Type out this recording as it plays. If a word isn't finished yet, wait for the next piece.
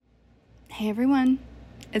Hey everyone,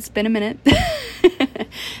 it's been a minute.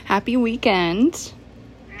 Happy weekend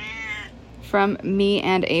from me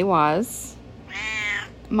and Awaz,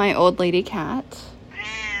 my old lady cat.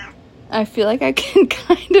 I feel like I can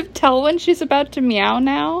kind of tell when she's about to meow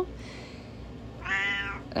now.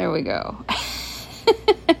 There we go.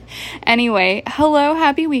 Anyway, hello,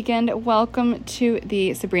 happy weekend. Welcome to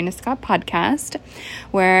the Sabrina Scott podcast,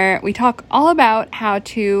 where we talk all about how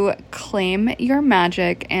to claim your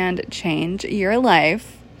magic and change your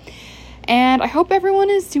life. And I hope everyone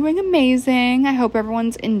is doing amazing. I hope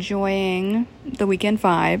everyone's enjoying the weekend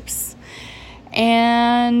vibes.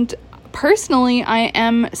 And personally, I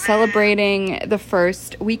am celebrating the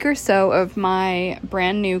first week or so of my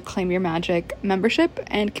brand new Claim Your Magic membership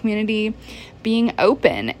and community being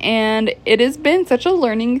open. And it has been such a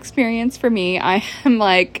learning experience for me. I am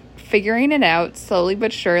figuring it out slowly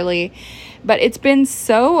but surely. But it's been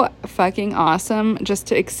so fucking awesome just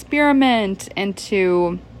to experiment and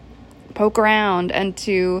to poke around and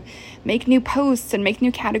to make new posts and make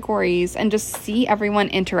new categories and just see everyone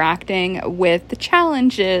interacting with the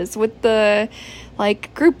challenges, with the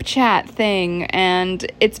group chat thing. And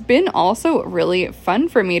it's been also really fun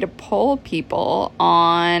for me to poll people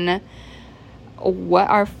on what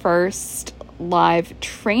our first live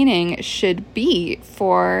training should be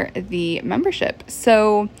for the membership.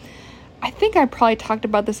 So I think I probably talked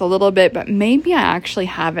about this a little bit, but maybe I actually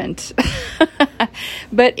haven't.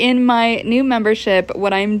 But in my new membership,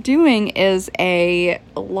 what I'm doing is a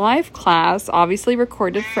live class, obviously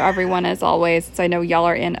recorded for everyone as always, since I know y'all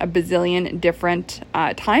are in a bazillion different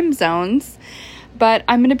time zones. But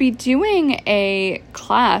I'm going to be doing a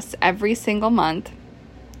class every single month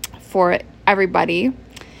for everybody.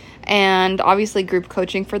 And obviously group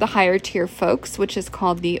coaching for the higher tier folks, which is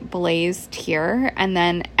called the Blaze tier. And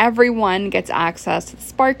then everyone gets access to the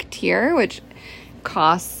Spark tier, which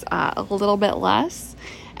costs a little bit less.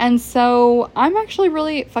 And so I'm actually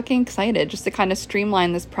really fucking excited just to kind of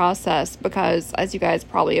streamline this process, because as you guys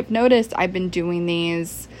probably have noticed, I've been doing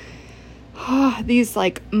these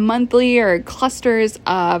monthly or clusters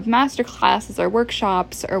of master classes or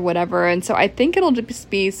workshops or whatever. And so I think it'll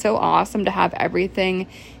just be so awesome to have everything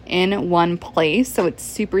in one place, so it's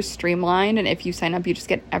super streamlined, and if you sign up you just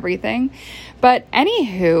get everything. But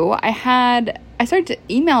anywho, I started to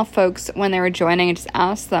email folks when they were joining and just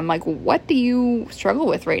ask them, what do you struggle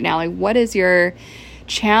with right now? What is your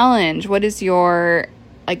challenge? What is your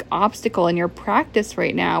obstacle in your practice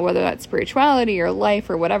right now, whether that's spirituality or life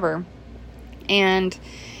or whatever? And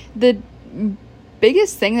the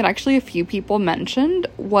biggest thing that actually a few people mentioned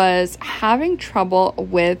was having trouble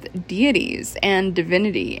with deities and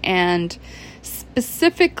divinity, and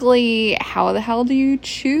specifically, how the hell do you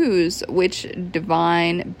choose which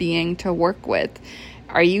divine being to work with?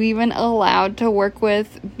 Are you even allowed to work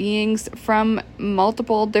with beings from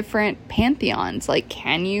multiple different pantheons?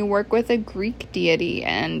 Can you work with a Greek deity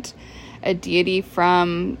and a deity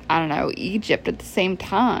from, Egypt at the same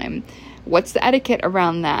time? What's the etiquette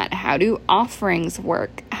around that? How do offerings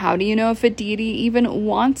work? How do you know if a deity even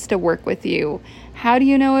wants to work with you? How do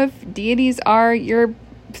you know if deities are your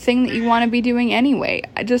thing that you want to be doing anyway?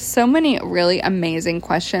 Just so many really amazing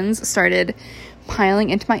questions started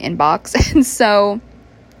piling into my inbox. And so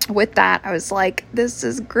with that, I was like, this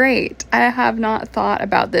is great. I have not thought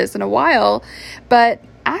about this in a while, but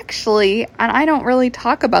actually, and I don't really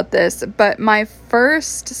talk about this, but my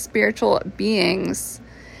first spiritual beings,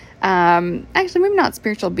 actually maybe not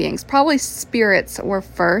spiritual beings, probably spirits were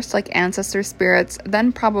first, ancestor spirits,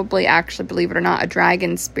 then probably, actually, believe it or not, a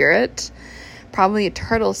dragon spirit, probably a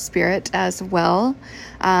turtle spirit as well.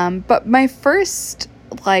 But my first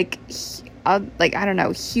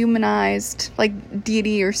humanized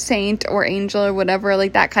deity or saint or angel or whatever,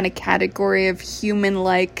 that kind of category of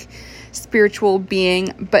human spiritual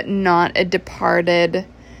being, but not a departed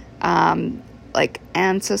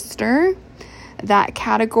ancestor. That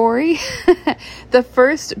category, the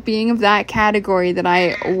first being of that category that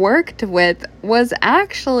I worked with was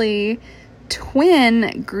actually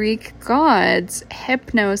twin Greek gods,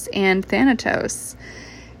 Hypnos and Thanatos.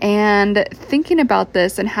 And thinking about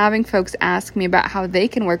this and having folks ask me about how they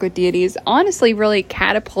can work with deities honestly really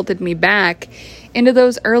catapulted me back into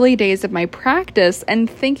those early days of my practice and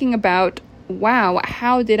thinking about, wow,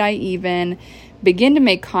 how did I even begin to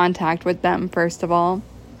make contact with them, first of all?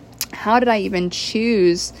 How did I even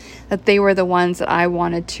choose that they were the ones that I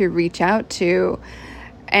wanted to reach out to?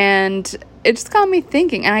 And it just got me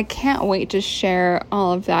thinking, and I can't wait to share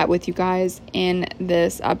all of that with you guys in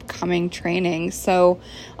this upcoming training. So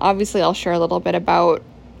obviously I'll share a little bit about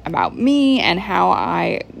about me and how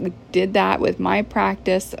I did that with my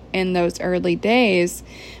practice in those early days.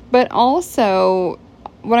 But also,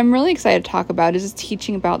 what I'm really excited to talk about is just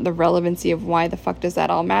teaching about the relevancy of why the fuck does that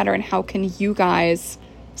all matter, and how can you guys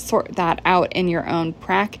sort that out in your own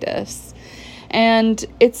practice. And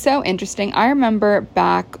it's so interesting. I remember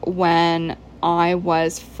back when I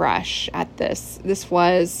was fresh at this. This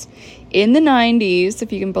was in the 90s,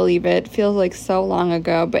 if you can believe it. Feels like so long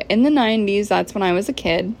ago, but in the 90s, that's when I was a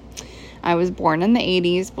kid. I was born in the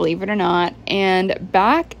 80s, believe it or not. And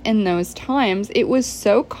back in those times, it was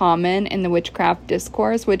so common in the witchcraft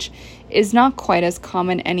discourse, which is not quite as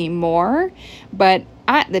common anymore. But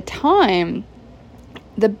at the time,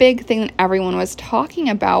 the big thing that everyone was talking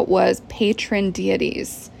about was patron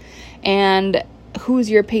deities. And who's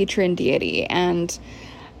your patron deity? And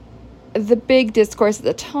the big discourse at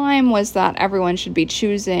the time was that everyone should be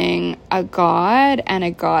choosing a god and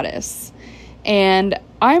a goddess. And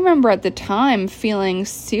I remember at the time feeling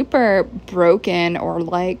super broken or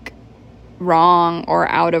like wrong or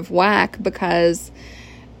out of whack, because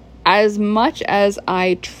as much as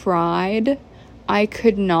I tried, I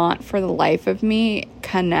could not for the life of me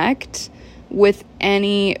connect with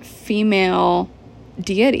any female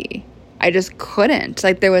deity. I just couldn't.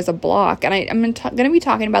 Like, there was a block. And I'm going to be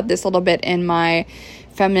talking about this a little bit in my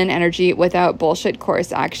Feminine Energy Without Bullshit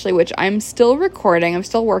course, actually, which I'm still recording. I'm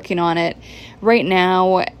still working on it. Right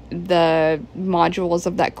now, the modules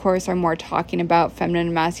of that course are more talking about feminine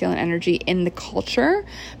and masculine energy in the culture.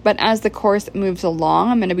 But as the course moves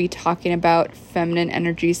along, I'm going to be talking about feminine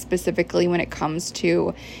energy specifically when it comes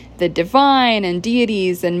to the divine and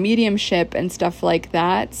deities and mediumship and stuff like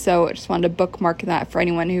that. So I just wanted to bookmark that for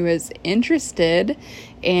anyone who is interested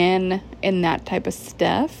in that type of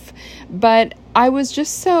stuff. But I was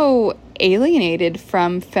just so alienated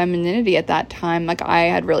from femininity at that time. Like, I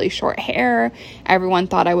had really short hair. Everyone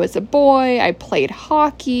thought I was a boy. I played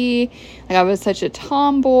hockey. Like, I was such a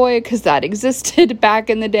tomboy because that existed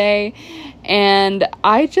back in the day. And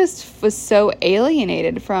I just was so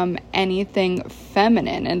alienated from anything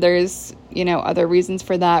feminine. And there's, other reasons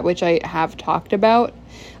for that, which I have talked about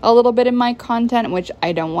a little bit in my content, which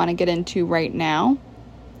I don't want to get into right now.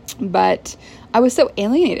 But I was so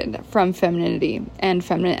alienated from femininity and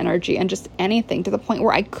feminine energy and just anything, to the point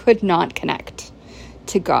where I could not connect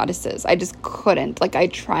to goddesses. I just couldn't. Like, I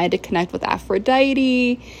tried to connect with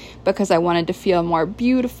Aphrodite because I wanted to feel more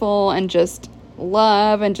beautiful and just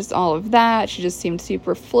love and just all of that. She just seemed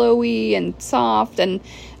super flowy and soft and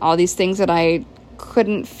all these things that I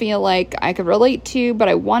couldn't feel like I could relate to, but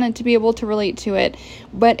I wanted to be able to relate to it.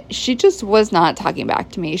 But she just was not talking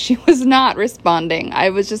back to me. She was not responding.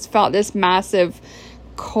 I was just felt this massive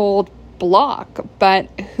cold block.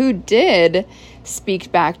 But who did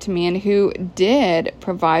speak back to me and who did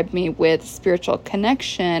provide me with spiritual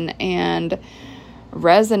connection and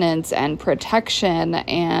resonance and protection,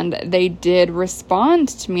 and they did respond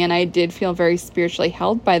to me, and I did feel very spiritually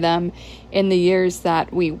held by them in the years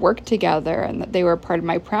that we worked together and that they were part of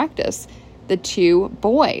my practice. The two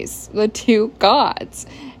boys, the two gods,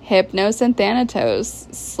 Hypnos and Thanatos,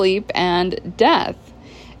 sleep and death.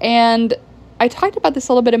 And I talked about this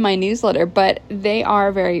a little bit in my newsletter, but they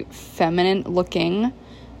are very feminine looking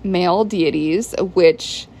male deities,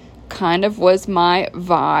 which kind of was my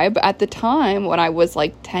vibe at the time when I was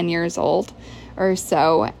like 10 years old or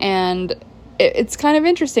so. And it's kind of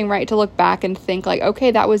interesting, right, to look back and think like,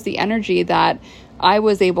 okay, that was the energy that I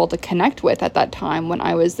was able to connect with at that time when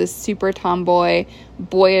I was this super tomboy,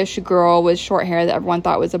 boyish girl with short hair that everyone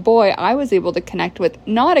thought was a boy. I was able to connect with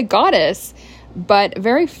not a goddess, but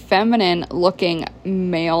very feminine looking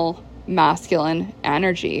male masculine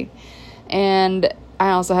energy. And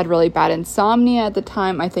I also had really bad insomnia at the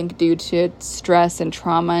time, I think due to stress and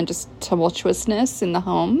trauma and just tumultuousness in the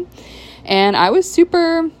home. And I was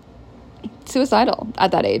super suicidal at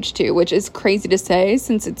that age too, which is crazy to say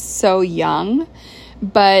since it's so young.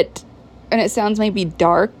 And it sounds maybe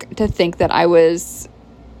dark to think that I was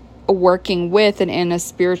working with and in a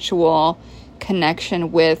spiritual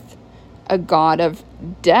connection with a god of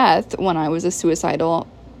death when I was a suicidal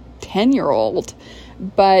 10-year-old.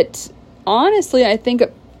 But honestly, I think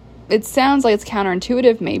it sounds like it's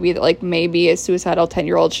counterintuitive maybe that like maybe a suicidal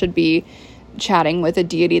 10-year-old should be chatting with a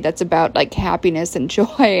deity that's about like happiness and joy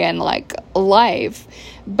and like life.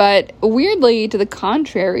 But weirdly, to the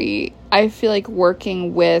contrary, I feel like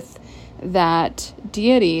working with that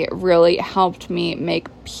deity really helped me make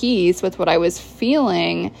peace with what I was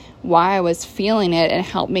feeling, why I was feeling it,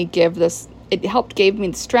 and gave me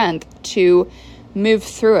the strength to move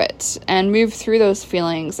through it and move through those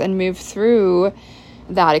feelings and move through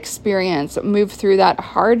that experience, move through that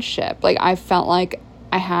hardship. Like, I felt like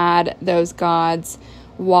I had those gods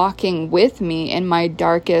walking with me in my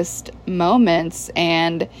darkest moments.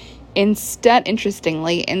 And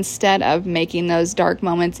interestingly, instead of making those dark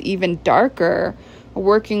moments even darker,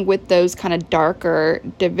 working with those kind of darker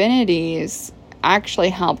divinities actually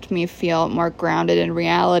helped me feel more grounded in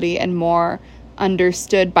reality and more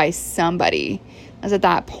understood by somebody. As at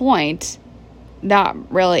that point,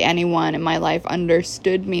 not really anyone in my life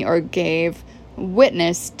understood me or gave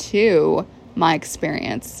witness to my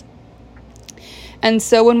experience. And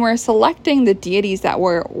so when we're selecting the deities that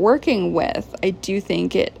we're working with, I do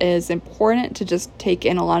think it is important to just take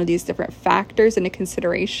in a lot of these different factors into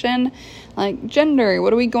consideration, like gender,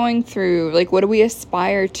 what are we going through? Like, what do we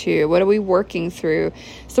aspire to? What are we working through?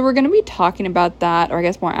 So we're going to be talking about that, or I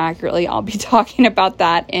guess more accurately, I'll be talking about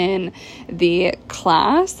that in the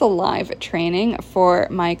class, the live training for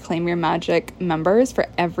my Claim Your Magic members, for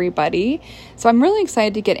everybody. So I'm really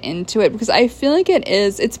excited to get into it because I feel like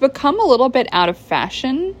it's become a little bit out of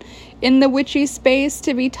fashion in the witchy space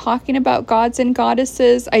to be talking about gods and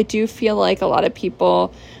goddesses. I do feel like a lot of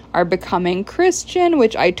people are becoming Christian,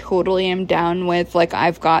 which I totally am down with. Like,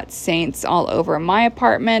 I've got saints all over my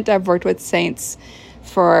apartment. I've worked with saints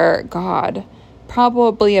for,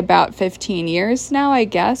 probably about 15 years now, I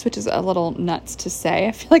guess, which is a little nuts to say.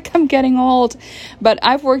 I feel like I'm getting old, but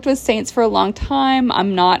I've worked with saints for a long time.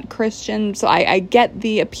 I'm not Christian, so I get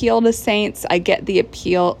the appeal to saints. I get the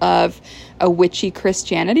appeal of a witchy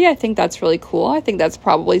Christianity. I think that's really cool. I think that's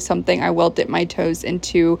probably something I will dip my toes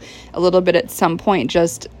into a little bit at some point,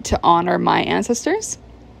 just to honor my ancestors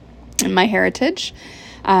and my heritage.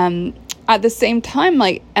 At the same time,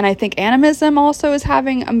 and I think animism also is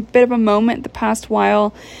having a bit of a moment the past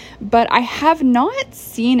while, but I have not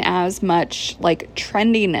seen as much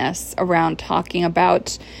trendiness around talking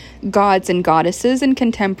about gods and goddesses in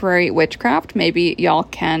contemporary witchcraft. Maybe y'all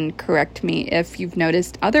can correct me if you've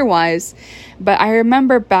noticed otherwise, but I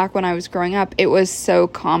remember back when I was growing up, it was so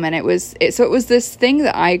common. It was this thing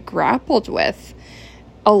that I grappled with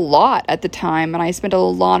a lot at the time, and I spent a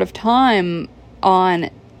lot of time on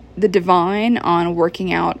the divine, on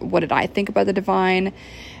working out what did I think about the divine,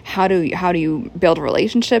 how do you build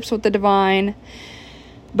relationships with the divine,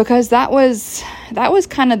 because that was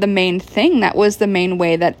kind of the main thing. That was the main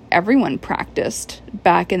way that everyone practiced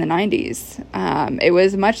back in the 90s. It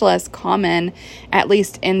was much less common, at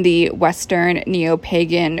least in the Western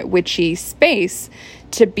neo-pagan witchy space,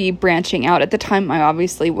 to be branching out. At the time, I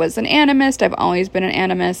obviously was an animist. I've always been an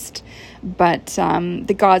animist, but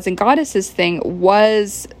the gods and goddesses thing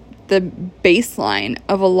was the baseline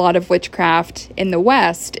of a lot of witchcraft in the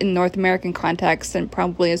West, in North American context, and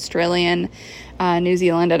probably Australian, New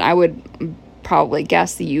Zealand, and I would probably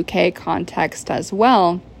guess the UK context as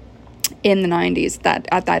well in the 90s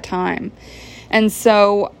at that time. And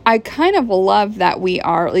so I kind of love that we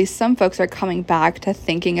are, at least some folks are coming back to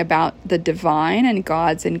thinking about the divine and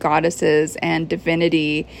gods and goddesses and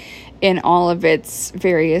divinity in all of its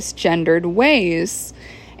various gendered ways.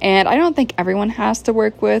 And I don't think everyone has to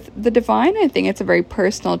work with the divine. I think it's a very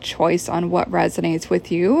personal choice on what resonates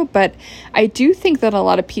with you. But I do think that a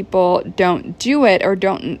lot of people don't do it, or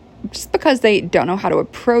don't, just because they don't know how to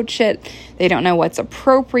approach it. They don't know what's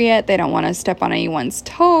appropriate. They don't want to step on anyone's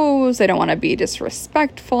toes. They don't want to be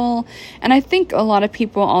disrespectful. And I think a lot of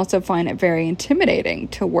people also find it very intimidating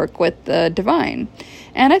to work with the divine.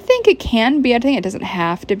 And I think it can be. I think it doesn't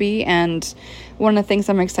have to be. And one of the things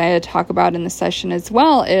I'm excited to talk about in this session as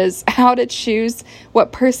well is how to choose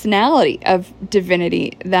what personality of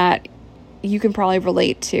divinity that you can probably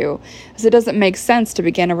relate to. Because it doesn't make sense to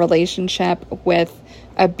begin a relationship with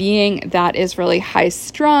a being that is really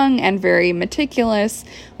high-strung and very meticulous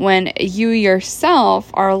when you yourself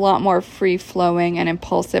are a lot more free-flowing and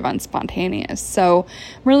impulsive and spontaneous. So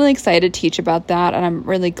I'm really excited to teach about that, and I'm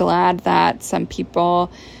really glad that some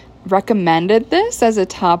people recommended this as a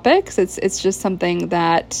topic. So it's just something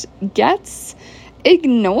that gets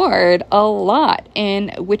ignored a lot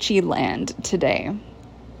in witchy land today.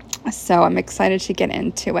 So I'm excited to get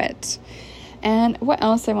into it. And what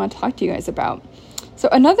else I want to talk to you guys about? So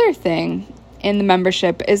another thing in the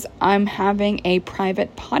membership is I'm having a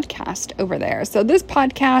private podcast over there. So this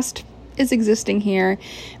podcast is existing here,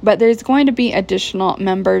 but there's going to be additional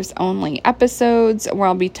members only episodes where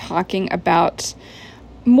I'll be talking about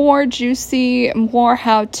more juicy, more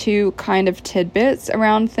how-to kind of tidbits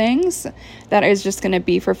around things that is just going to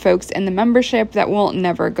be for folks in the membership that will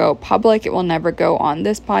never go public. It will never go on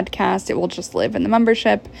this podcast. It will just live in the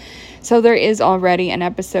membership. So there is already an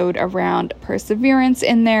episode around perseverance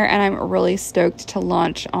in there, and I'm really stoked to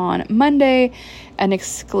launch on Monday an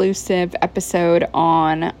exclusive episode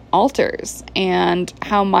on altars and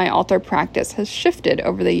how my altar practice has shifted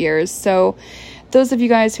over the years. So those of you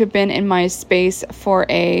guys who have been in my space for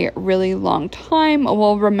a really long time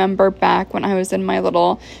will remember back when I was in my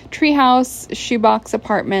little treehouse shoebox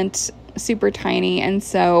apartment, super tiny, and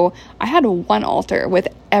so I had one altar with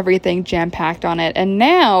everything jam-packed on it. And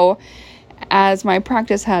now, as my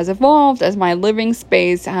practice has evolved, as my living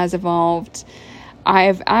space has evolved,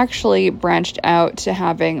 I've actually branched out to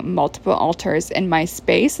having multiple altars in my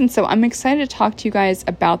space. And so I'm excited to talk to you guys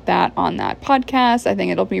about that on that podcast. I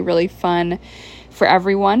think it'll be really fun for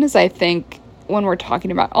everyone, as I think when we're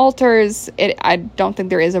talking about altars, I don't think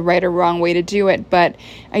there is a right or wrong way to do it, but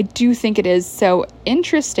I do think it is so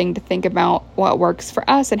interesting to think about what works for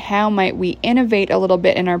us and how might we innovate a little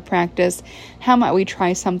bit in our practice, how might we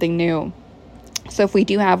try something new. So if we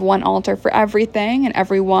do have one altar for everything and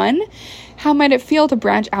everyone, how might it feel to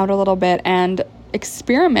branch out a little bit and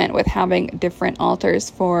experiment with having different altars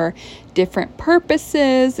for different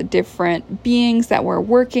purposes, different beings that we're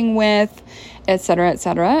working with, etc.,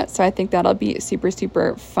 etc. So I think that'll be super,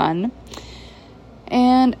 super fun.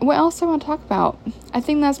 And what else I want to talk about? I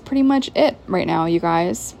think that's pretty much it right now, you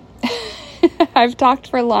guys. I've talked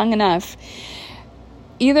for long enough.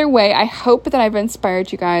 Either way, I hope that I've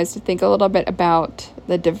inspired you guys to think a little bit about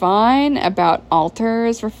the divine, about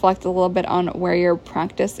altars, reflect a little bit on where your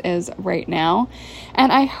practice is right now.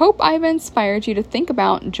 And I hope I've inspired you to think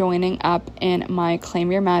about joining up in my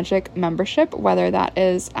Claim Your Magic membership, whether that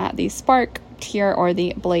is at the Spark tier or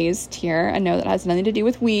the Blaze tier. I know that has nothing to do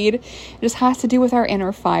with weed. It just has to do with our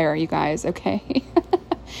inner fire, you guys, okay?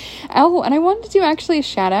 Oh, and I wanted to do actually a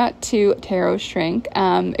shout out to Tarot Shrink,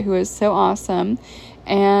 who is so awesome.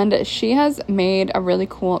 And she has made a really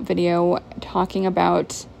cool video talking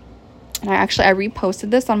about, and I reposted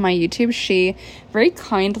this on my YouTube. She very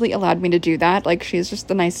kindly allowed me to do that. Like, she's just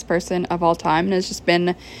the nicest person of all time and has just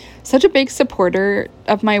been such a big supporter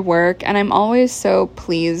of my work. And I'm always so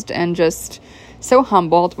pleased and just so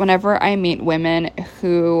humbled whenever I meet women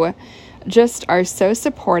who just are so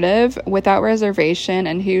supportive without reservation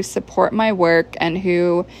and who support my work and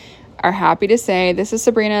who are happy to say, this is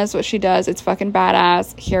Sabrina's, what she does, it's fucking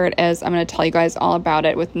badass, here it is, I'm going to tell you guys all about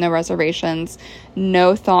it with no reservations,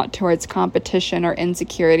 no thought towards competition or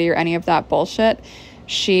insecurity or any of that bullshit.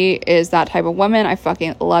 She is that type of woman. I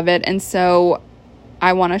fucking love it. And so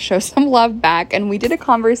I want to show some love back. And we did a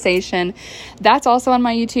conversation that's also on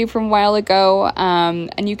my YouTube from a while ago.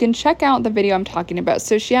 And you can check out the video I'm talking about.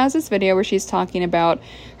 So she has this video where she's talking about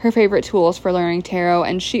her favorite tools for learning tarot.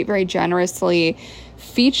 And she very generously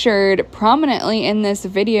featured prominently in this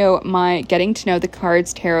video my Getting to Know the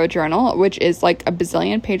Cards tarot journal, which is like a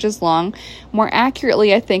bazillion pages long. More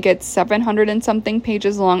accurately, I think it's 700 and something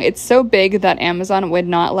pages long. It's so big that Amazon would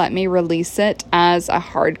not let me release it as a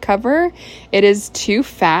hardcover. It is too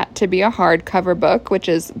fat to be a hardcover book, which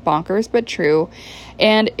is bonkers but true.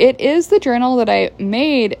 And it is the journal that I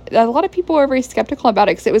made. A lot of people were very skeptical about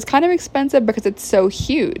it because it was kind of expensive because it's so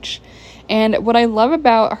huge. And what I love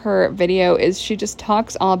about her video is she just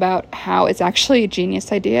talks all about how it's actually a genius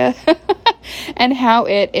idea and how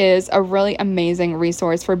it is a really amazing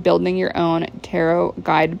resource for building your own tarot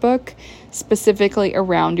guidebook, specifically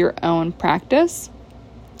around your own practice.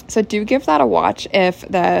 So do give that a watch if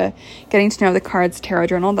the Getting to Know the Cards tarot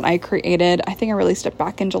journal that I created, I think I released it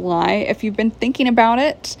back in July. If you've been thinking about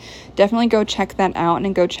it, definitely go check that out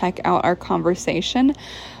and go check out our conversation.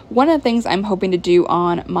 One of the things I'm hoping to do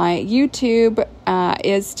on my YouTube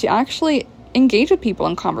is to actually engage with people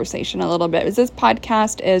in conversation a little bit. Because this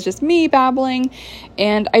podcast is just me babbling,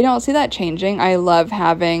 and I don't see that changing. I love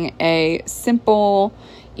having a simple,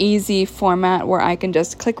 easy format where I can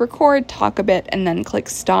just click record, talk a bit, and then click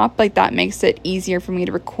stop. Like, that makes it easier for me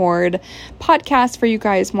to record podcasts for you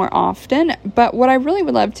guys more often. But what I really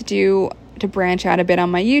would love to do to branch out a bit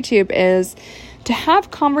on my YouTube is to have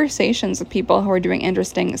conversations with people who are doing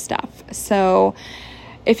interesting stuff. So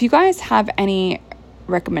if you guys have any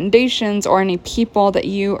recommendations or any people that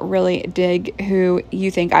you really dig who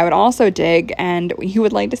you think I would also dig and you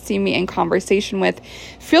would like to see me in conversation with,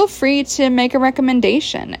 feel free to make a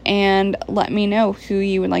recommendation and let me know who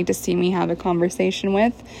you would like to see me have a conversation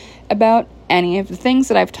with about any of the things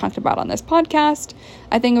that I've talked about on this podcast.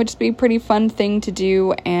 I think it would just be a pretty fun thing to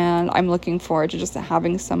do, and I'm looking forward to just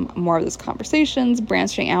having some more of those conversations,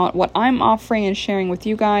 branching out what I'm offering and sharing with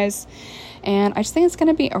you guys, and I just think it's going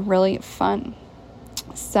to be a really fun.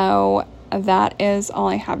 So that is all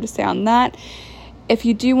I have to say on that. If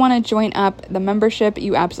you do want to join up the membership,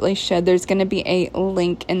 you absolutely should. There's going to be a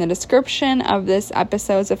link in the description of this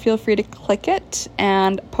episode, so feel free to click it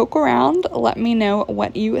and poke around. Let me know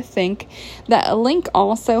what you think. That link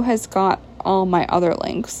also has got all my other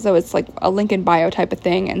links, so it's like a link in bio type of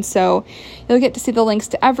thing, and so you'll get to see the links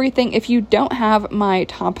to everything. If you don't have my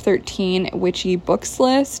top 13 witchy books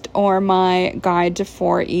list or my guide to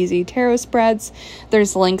 4 easy tarot spreads,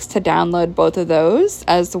 there's links to download both of those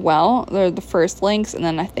as well. They're the first links, and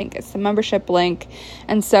then I think it's the membership link.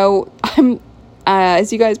 And so I'm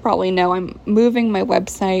as you guys probably know, I'm moving my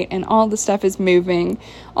website, and all the stuff is moving,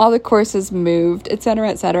 all the courses moved, etc.,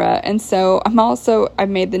 etc. And so I've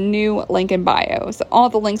made the new link in bio, so all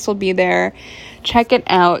the links will be there. Check it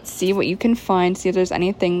out, see what you can find, see if there's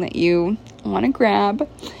anything that you want to grab.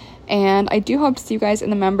 And I do hope to see you guys in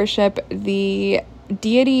the membership. The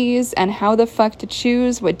deities and how the fuck to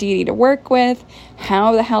choose what deity to work with,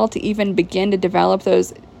 how the hell to even begin to develop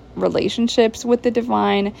those relationships with the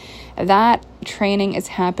divine. That training is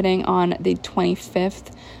happening on the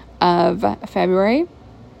 25th of February,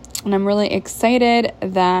 and I'm really excited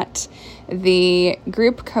that the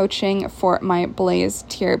group coaching for my Blaze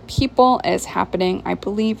tier people is happening, I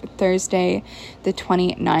believe, Thursday the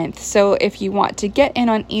 29th. So if you want to get in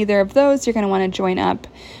on either of those, you're going to want to join up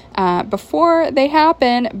before they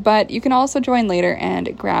happen, but you can also join later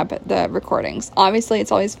and grab the recordings. Obviously,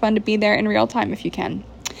 it's always fun to be there in real time if you can.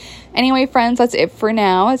 Anyway, friends, that's it for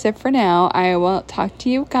now. I will talk to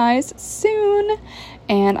you guys soon,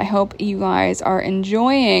 and I hope you guys are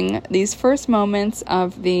enjoying these first moments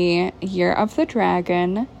of the Year of the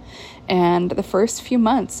Dragon and the first few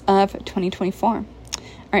months of 2024. All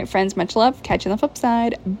right, friends, much love. Catch you on the flip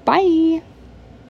side. Bye.